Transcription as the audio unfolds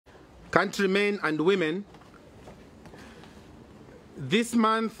countrymen and women, this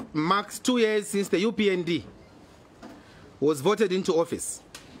month marks 2 years since the UPND was voted into office.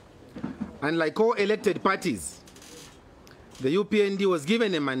 And like all elected parties, the UPND was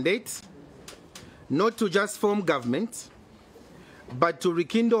given a mandate not to just form government, but to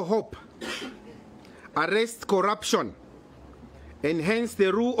rekindle hope, arrest corruption, enhance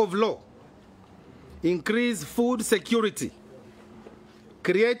the rule of law, increase food security,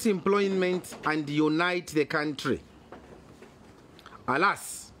 create employment, and unite the country.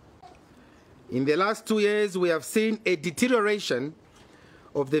 Alas, in the last 2 years, we have seen a deterioration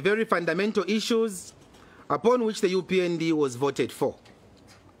of the very fundamental issues upon which the UPND was voted for.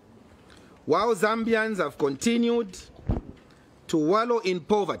 While Zambians have continued to wallow in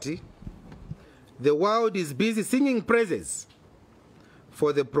poverty, the world is busy singing praises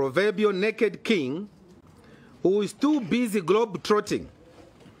for the proverbial naked king who is too busy globe-trotting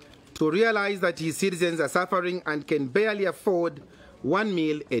to realize that his citizens are suffering and can barely afford 1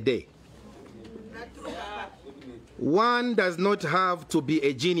 meal a day. One does not have to be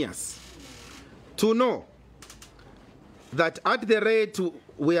a genius to know that at the rate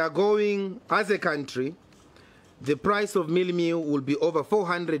we are going as a country, the price of meal will be over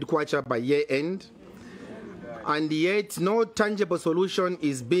 400 kwacha by year end, and yet no tangible solution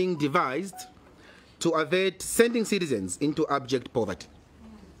is being devised to avert sending citizens into abject poverty.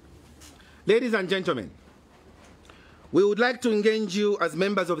 Ladies and gentlemen, we would like to engage you as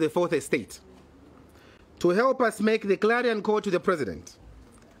members of the Fourth Estate to help us make the clarion call to the President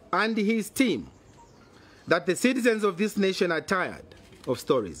and his team that the citizens of this nation are tired of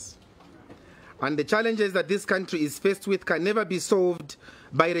stories, and the challenges that this country is faced with can never be solved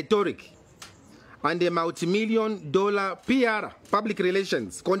by rhetoric and a multi-million-dollar PR, public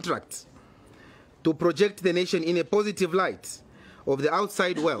relations, contract to project the nation in a positive light of the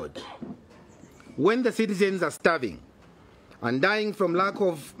outside world, when the citizens are starving and dying from lack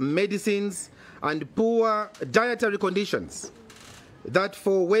of medicines and poor dietary conditions that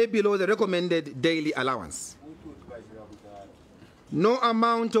fall way below the recommended daily allowance. No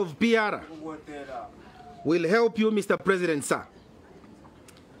amount of PR will help you, Mr. President, sir.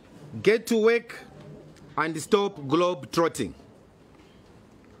 Get to work and stop globe-trotting.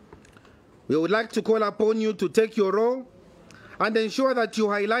 We would like to call upon you to take your role and ensure that you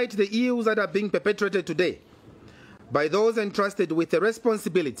highlight the ills that are being perpetrated today by those entrusted with the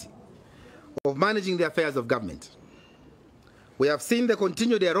responsibility of managing the affairs of government. We have seen the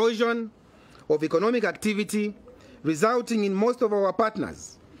continued erosion of economic activity, resulting in most of our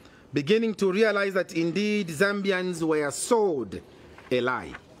partners beginning to realize that indeed Zambians were sold a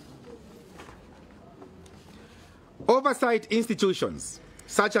lie. Oversight institutions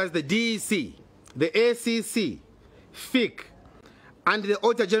such as the DEC, the ACC, FIC, and the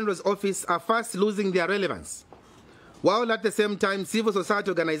Auditor General's Office are fast losing their relevance, while at the same time civil society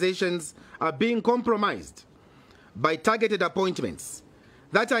organizations are being compromised by targeted appointments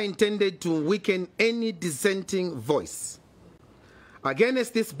that are intended to weaken any dissenting voice.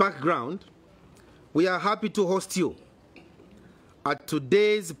 Against this background, we are happy to host you at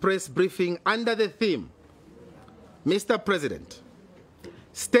today's press briefing under the theme, Mr. President,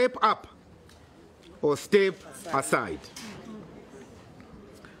 step up or step aside.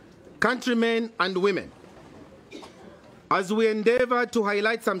 Countrymen and women, as we endeavor to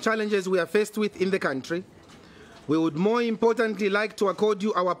highlight some challenges we are faced with in the country, we would more importantly like to accord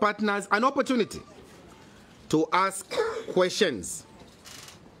you, our partners, an opportunity to ask questions.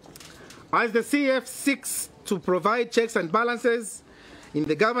 As the CF seeks to provide checks and balances in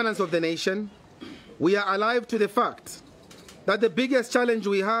the governance of the nation, we are alive to the fact that the biggest challenge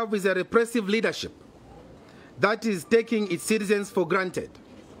we have is a repressive leadership that is taking its citizens for granted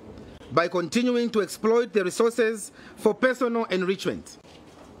by continuing to exploit the resources for personal enrichment.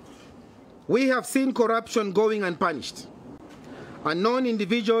 We have seen corruption going unpunished, and known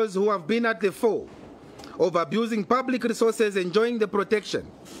individuals who have been at the fore of abusing public resources enjoying the protection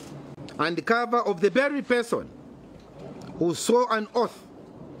and cover of the very person who swore an oath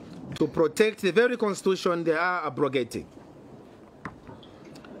to protect the very constitution they are abrogating.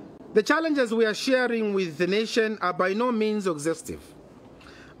 The challenges we are sharing with the nation are by no means exhaustive,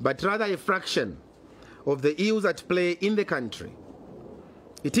 but rather a fraction of the ills at play in the country.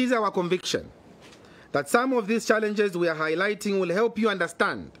 It is our conviction that some of these challenges we are highlighting will help you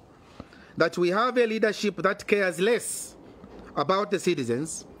understand that we have a leadership that cares less about the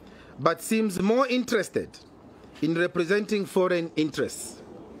citizens, but seems more interested in representing foreign interests.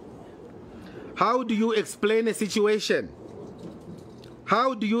 How do you explain a situation?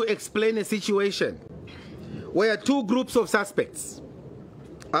 How do you explain a situation where two groups of suspects,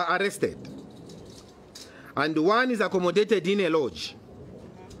 are arrested, and one is accommodated in a lodge,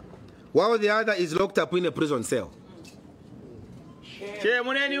 while the other is locked up in a prison cell.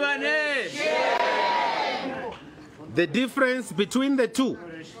 The difference between the two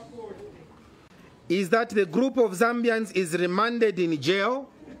is that the group of Zambians is remanded in jail,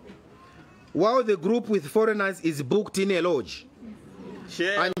 while the group with foreigners is booked in a lodge.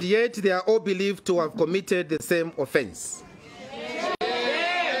 And yet they are all believed to have committed the same offense.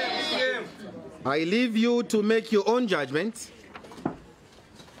 I leave you to make your own judgment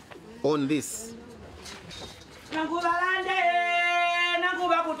on this.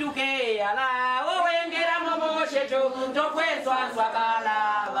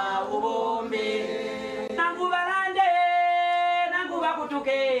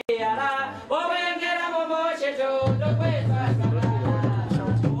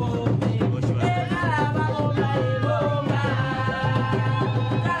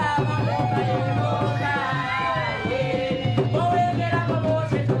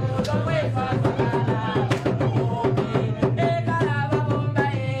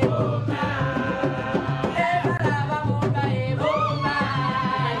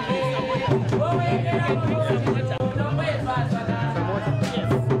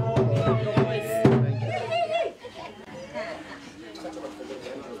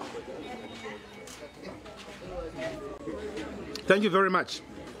 Thank you very much.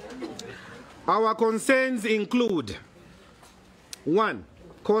 Our concerns include: 1,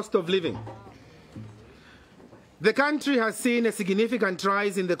 cost of living. The country has seen a significant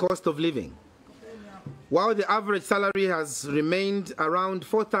rise in the cost of living, while the average salary has remained around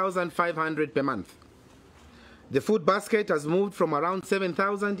 4,500 per month. The food basket has moved from around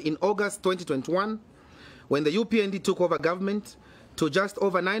 7,000 in August 2021, when the Upnd took over government, to just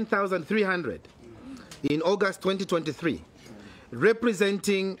over 9,300 in August 2023,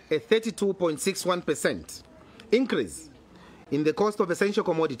 representing a 32.61% increase in the cost of essential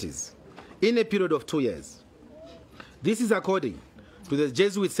commodities in a period of 2 years. This is according to the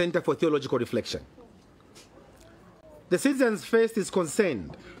Jesuit Center for Theological Reflection. The Citizens First is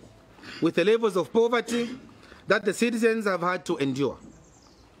concerned with the levels of poverty that the citizens have had to endure.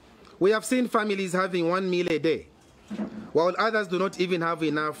 We have seen families having 1 meal a day, while others do not even have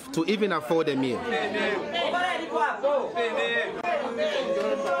enough to even afford a meal.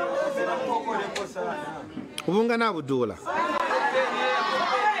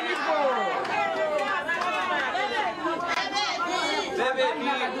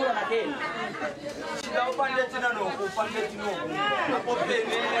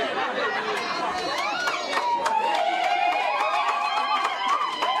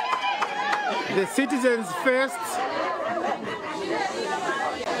 The Citizens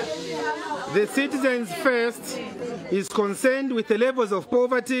First is concerned with the levels of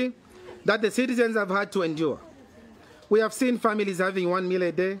poverty that the citizens have had to endure. We have seen families having 1 meal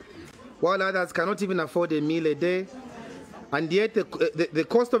a day, while others cannot even afford a meal a day. And yet the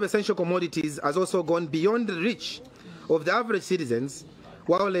cost of essential commodities has also gone beyond the reach of the average citizens,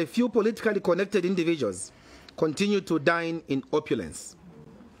 while a few politically connected individuals continue to dine in opulence.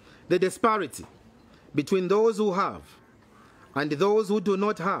 The disparity between those who have and those who do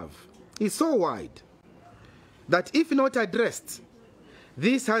not have is so wide that if not addressed,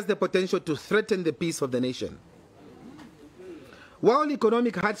 this has the potential to threaten the peace of the nation. While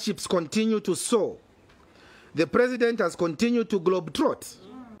economic hardships continue to soar, the president has continued to globetrot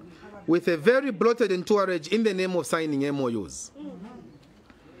with a very bloated entourage in the name of signing MOUs.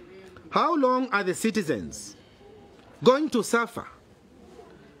 How long are the citizens going to suffer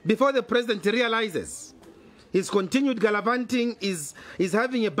before the president realizes his continued gallivanting is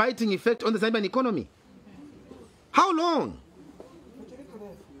having a biting effect on the Zambian economy? How long?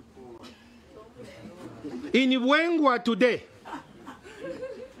 In Ibwengwa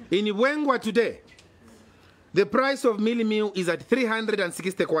today, the price of mealie meal is at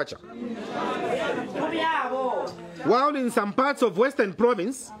 360 kwacha. While in some parts of Western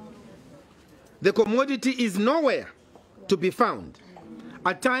Province, the commodity is nowhere to be found.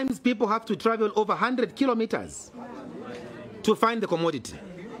 At times, people have to travel over 100 kilometers to find the commodity.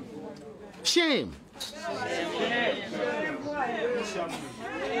 Shame.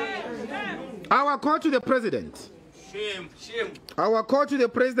 Our call to the president. Our call to the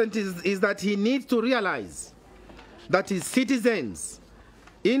president is that he needs to realize that his citizens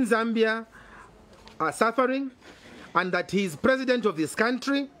in Zambia are suffering, and that he is president of this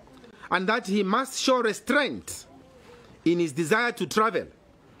country, and that he must show restraint in his desire to travel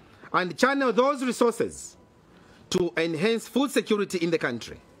and channel those resources to enhance food security in the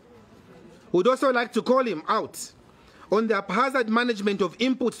country. We'd also like to call him out on the haphazard management of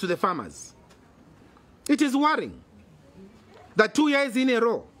inputs to the farmers. It is worrying that 2 years in a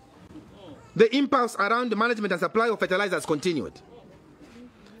row, the impulse around the management and supply of fertilizers continued.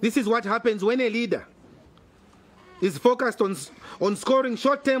 This is what happens when a leader is focused on scoring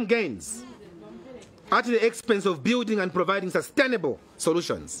short-term gains at the expense of building and providing sustainable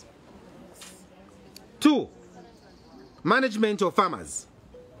solutions. 2, management of farmers.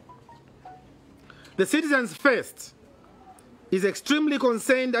 The Citizens First is extremely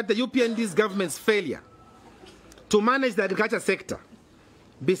concerned at the UPND's government's failure to manage the agriculture sector,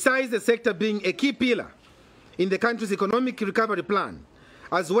 besides the sector being a key pillar in the country's economic recovery plan,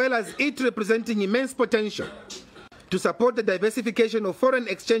 as well as it representing immense potential to support the diversification of foreign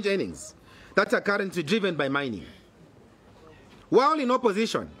exchange earnings that are currently driven by mining. While in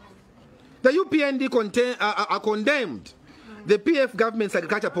opposition, the UPND condemned the PF government's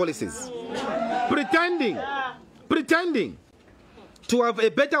agriculture policies, pretending to have a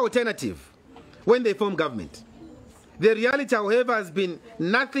better alternative when they form government. The reality, however, has been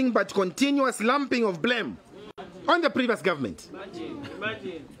nothing but continuous lumping of blame on the previous government.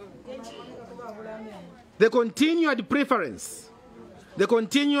 The continued preference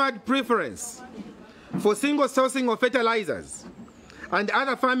for single sourcing of fertilizers and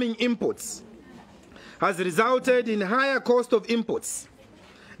other farming inputs has resulted in higher cost of inputs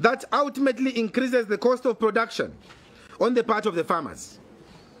that ultimately increases the cost of production on the part of the farmers.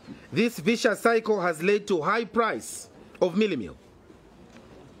 This vicious cycle has led to high price of mealie meal.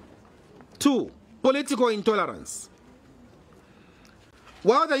 2, political intolerance.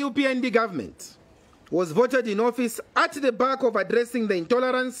 While the UPND government was voted in office at the back of addressing the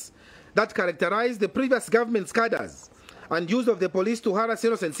intolerance that characterized the previous government's cadres and use of the police to harass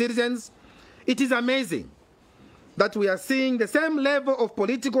innocent citizens, it is amazing that we are seeing the same level of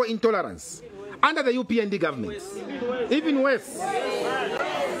political intolerance under the UPND government. Even worse.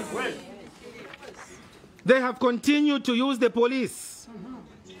 They have continued to use the police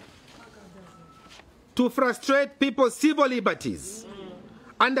to frustrate people's civil liberties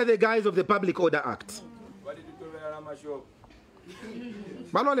under the guise of the Public Order Act.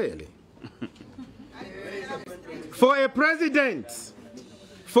 For a president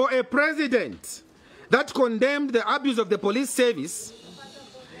that condemned the abuse of the police service,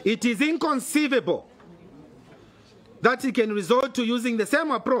 it is inconceivable that he can resort to using the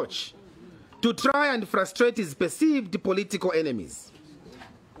same approach to try and frustrate his perceived political enemies.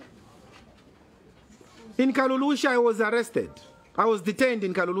 In Kalulushi, I was arrested. I was detained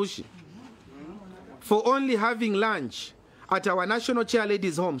in Kalulushi for only having lunch at our national chair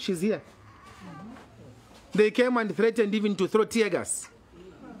lady's home. She's here. They came and threatened even to throw tear gas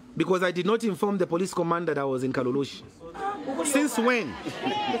because I did not inform the police commander that I was in Kalulushi. Since when?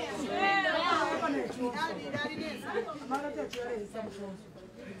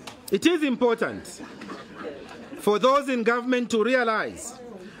 It is important for those in government to realize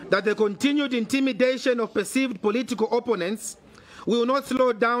that the continued intimidation of perceived political opponents will not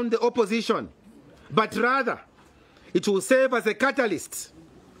slow down the opposition, but rather it will serve as a catalyst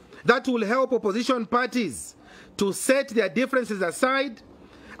that will help opposition parties to set their differences aside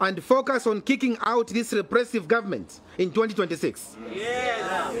and focus on kicking out this repressive government in 2026.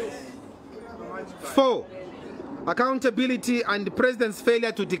 Yes. 4, accountability and the president's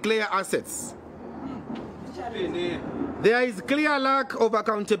failure to declare assets. There is clear lack of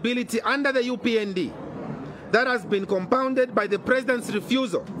accountability under the UPND that has been compounded by the president's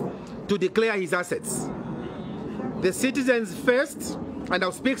refusal to declare his assets. The Citizens First, and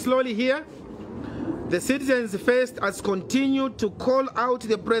I'll speak slowly here, the Citizens First has continued to call out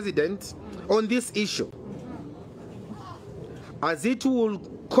the president on this issue, as it will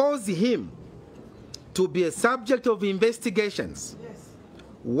cause him to be a subject of investigations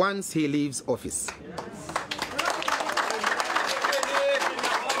once he leaves office.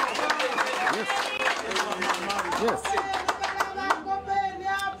 Yes.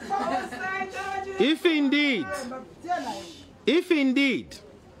 If indeed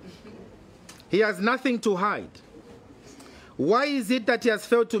he has nothing to hide, why is it that he has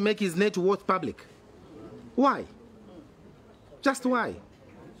failed to make his net worth public? Why? Just why?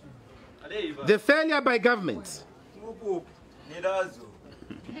 The failure by government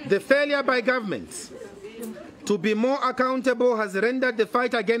to be more accountable has rendered the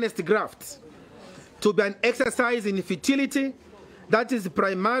fight against graft to be an exercise in futility that is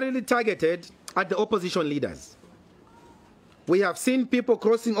primarily targeted at the opposition leaders. We have seen people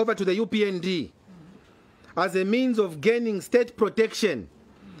crossing over to the UPND as a means of gaining state protection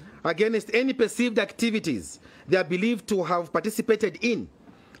against any perceived activities they are believed to have participated in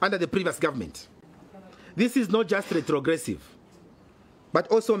under the previous government. this is not just retrogressive, but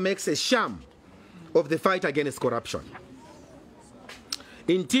also makes a sham of the fight against corruption.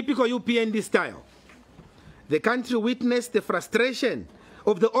 In typical UPND style, the country witnessed the frustration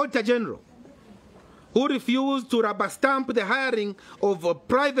of the Auditor General, who refused to rubber stamp the hiring of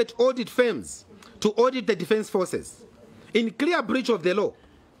private audit firms to audit the defense forces, in clear breach of the law.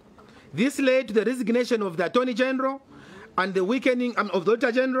 This led to the resignation of the Attorney General and the weakening of the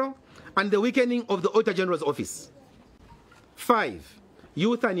Auditor General and the weakening of the Auditor General's office. 5.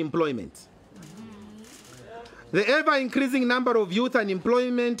 Youth unemployment. The ever-increasing number of youth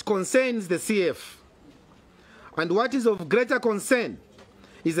unemployment concerns the CF. And what is of greater concern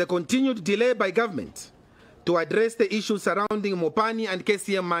is a continued delay by government to address the issues surrounding Mopani and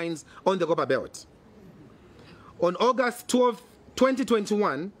KCM mines on the Copper Belt. On August 12,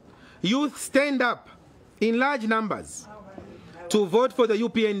 2021, youth stand up in large numbers to vote for the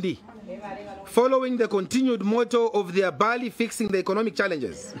UPND, following the continued motto of their barely fixing the economic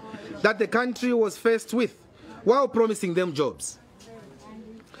challenges that the country was faced with while promising them jobs.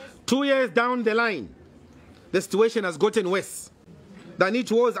 2 years down the line, the situation has gotten worse than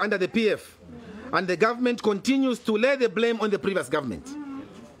it was under the PF, and the government continues to lay the blame on the previous government.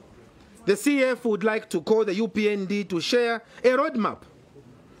 The CF would like to call the UPND to share a roadmap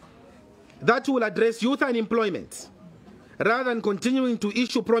that will address youth unemployment, rather than continuing to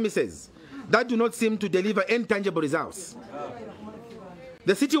issue promises that do not seem to deliver any tangible results.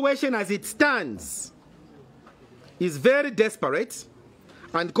 The situation as it stands is very desperate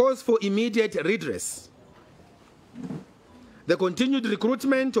and calls for immediate redress. The continued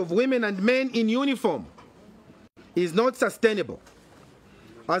recruitment of women and men in uniform is not sustainable,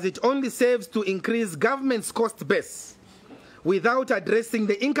 as it only serves to increase government's cost base without addressing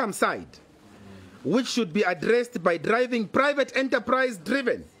the income side, which should be addressed by driving private enterprise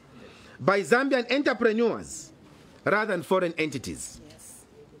driven by Zambian entrepreneurs rather than foreign entities. Yes.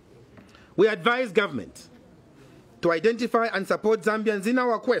 We advise government to identify and support Zambians in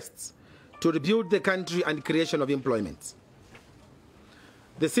our quests to rebuild the country and creation of employment.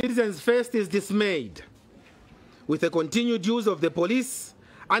 The Citizens First is dismayed with the continued use of the police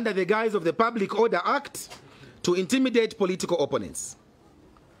under the guise of the Public Order Act to intimidate political opponents.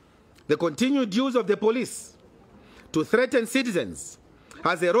 The continued use of the police to threaten citizens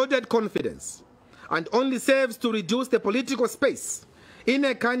has eroded confidence and only serves to reduce the political space in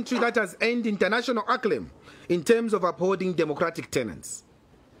a country that has earned international acclaim in terms of upholding democratic tenets.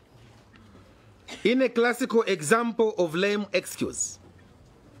 In a classical example of lame excuse,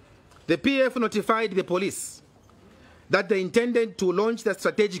 the PF notified the police that they intended to launch the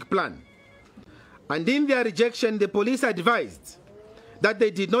strategic plan, and in their rejection, the police advised that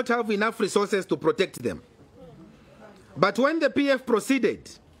they did not have enough resources to protect them. But when the PF proceeded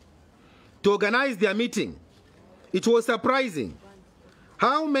to organize their meeting, it was surprising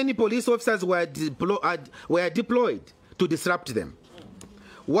how many police officers were deployed to disrupt them.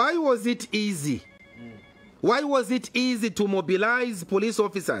 Why was it easy? Why was it easy to mobilize police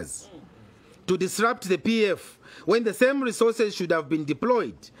officers to disrupt the PF when the same resources should have been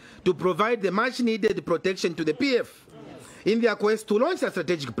deployed to provide the much-needed protection to the PF in their quest to launch a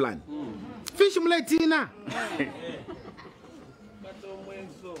strategic plan? Fish mletina.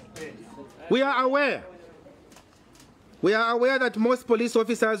 We are aware that most police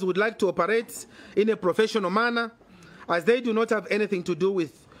officers would like to operate in a professional manner, as they do not have anything to do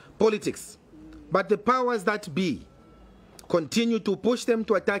with politics. But the powers that be continue to push them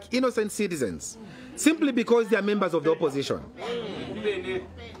to attack innocent citizens simply because they are members of the opposition.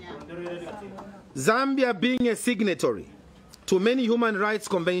 Zambia, being a signatory to many human rights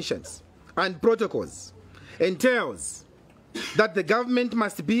conventions and protocols, entails that the government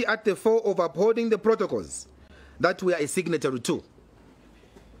must be at the fore of upholding the protocols that we are a signatory to.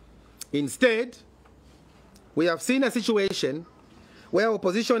 Instead, we have seen a situation where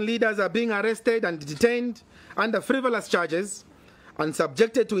opposition leaders are being arrested and detained under frivolous charges and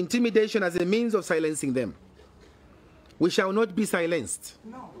subjected to intimidation as a means of silencing them. We shall not be silenced.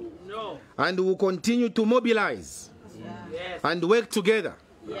 No. And we will continue to mobilize and work together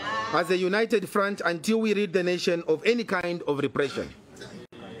as a united front until we rid the nation of any kind of repression.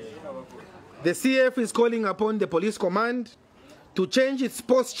 The CF is calling upon the police command to change its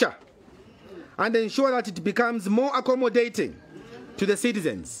posture and ensure that it becomes more accommodating to the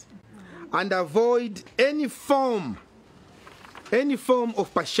citizens and avoid any form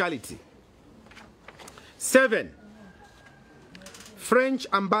of partiality. 7, French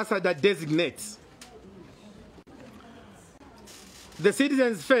ambassador designates. The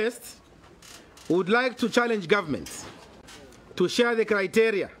Citizens First would like to challenge governments to share the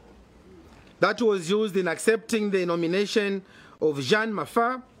criteria that was used in accepting the nomination of Jean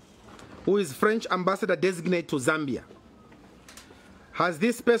Mafa, who is French ambassador designate to Zambia. Has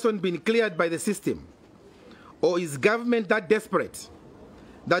this person been cleared by the system? Or is government that desperate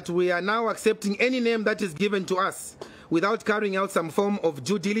that we are now accepting any name that is given to us without carrying out some form of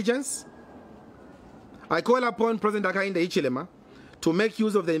due diligence? I call upon President Hakainde Hichilema to make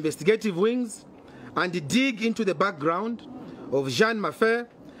use of the investigative wings and dig into the background of Jean Mafe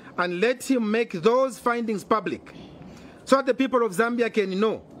and let him make those findings public so that the people of Zambia can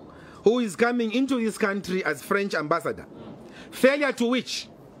know who is coming into this country as French ambassador. Failure to which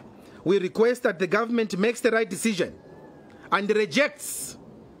we request that the government makes the right decision and rejects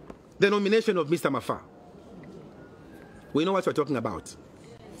the nomination of Mr. Mafa. We know what we're talking about.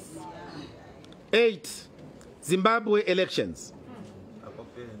 8, Zimbabwe elections.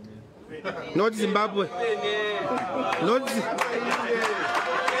 Not Zimbabwe.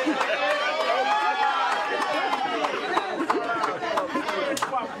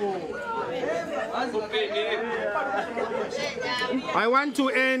 I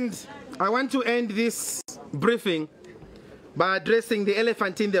want to end this briefing by addressing the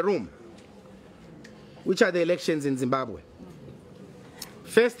elephant in the room, which are the elections in Zimbabwe.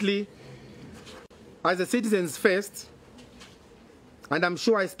 Firstly, as a citizens first, and I'm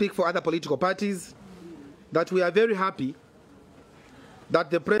sure I speak for other political parties, that we are very happy that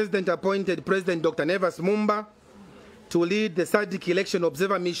the President appointed President Dr. Nevas Mumba to lead the SADC Election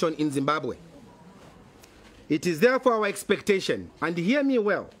Observer Mission in Zimbabwe. It is therefore our expectation, and hear me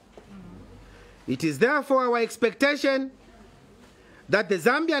well, it is therefore our expectation that the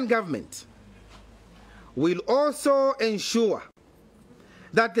Zambian government will also ensure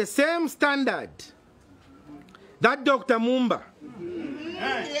that the same standard that Dr. Mumba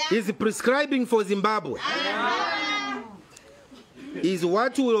is prescribing for Zimbabwe is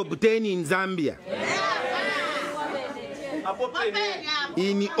what we will obtain in Zambia.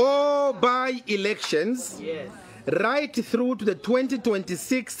 In all by-elections, right through to the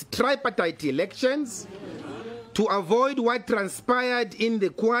 2026 tripartite elections, to avoid what transpired in the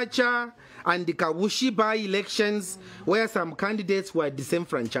Kwacha and the Kawushi by-elections, where some candidates were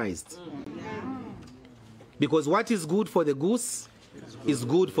disenfranchised. Because what is good for the goose is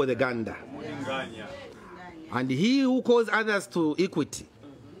good for the gander. And he who calls others to equity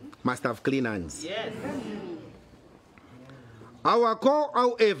must have clean hands. Our call,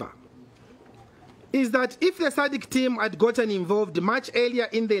 however, is that if the SADC team had gotten involved much earlier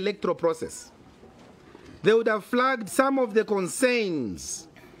in the electoral process, they would have flagged some of the concerns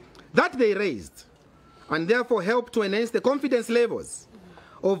that they raised and therefore helped to enhance the confidence levels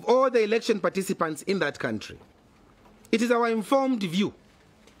of all the election participants in that country. It is our informed view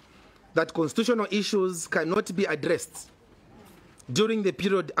that constitutional issues cannot be addressed during the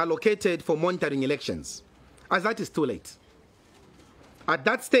period allocated for monitoring elections, as that is too late. At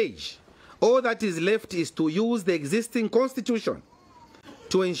that stage, all that is left is to use the existing constitution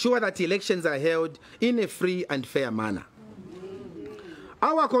to ensure that elections are held in a free and fair manner.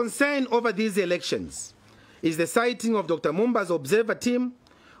 Our concern over these elections is the sighting of Dr. Mumba's observer team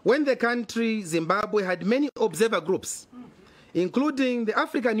when the country, Zimbabwe, had many observer groups, including the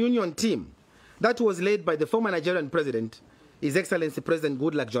African Union team that was led by the former Nigerian president, His Excellency President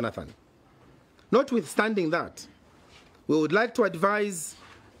Goodluck Jonathan. Notwithstanding that, we would like to advise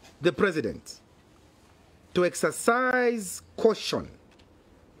the President to exercise caution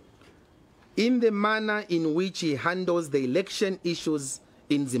in the manner in which he handles the election issues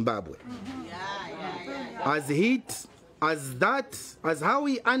in Zimbabwe. As how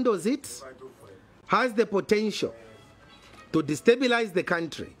he handles it has the potential to destabilize the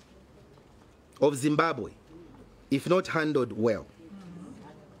country of Zimbabwe if not handled well.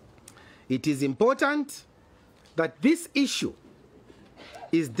 It is important that this issue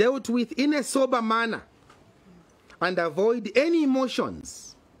is dealt with in a sober manner and avoid any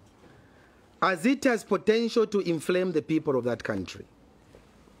emotions, as it has potential to inflame the people of that country.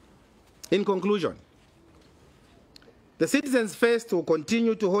 In conclusion, the Citizens First will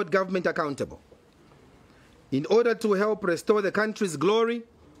continue to hold government accountable in order to help restore the country's glory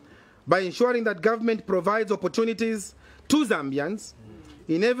by ensuring that government provides opportunities to Zambians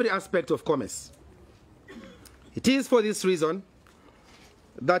in every aspect of commerce. It is for this reason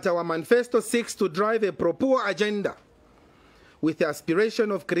that our manifesto seeks to drive a pro-poor agenda with the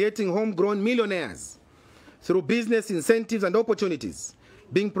aspiration of creating homegrown millionaires through business incentives and opportunities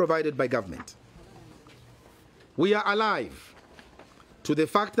being provided by government. We are alive to the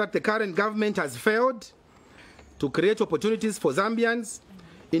fact that the current government has failed to create opportunities for Zambians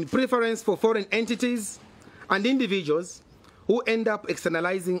in preference for foreign entities and individuals who end up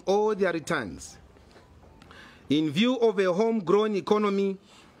externalizing all their returns. In view of a homegrown economy,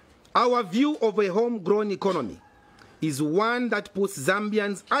 our view of a homegrown economy is one that puts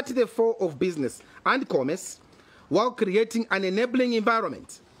Zambians at the fore of business and commerce while creating an enabling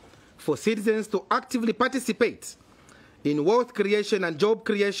environment for citizens to actively participate in wealth creation and job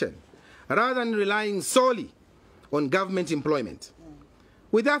creation rather than relying solely on government employment.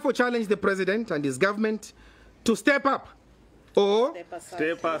 We therefore challenge the President and his government to step up or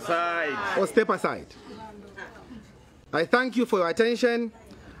Step aside. I thank you for your attention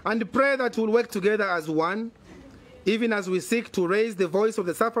and pray that we'll work together as one, even as we seek to raise the voice of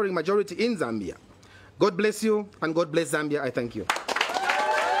the suffering majority in Zambia. God bless you and God bless Zambia. I thank you.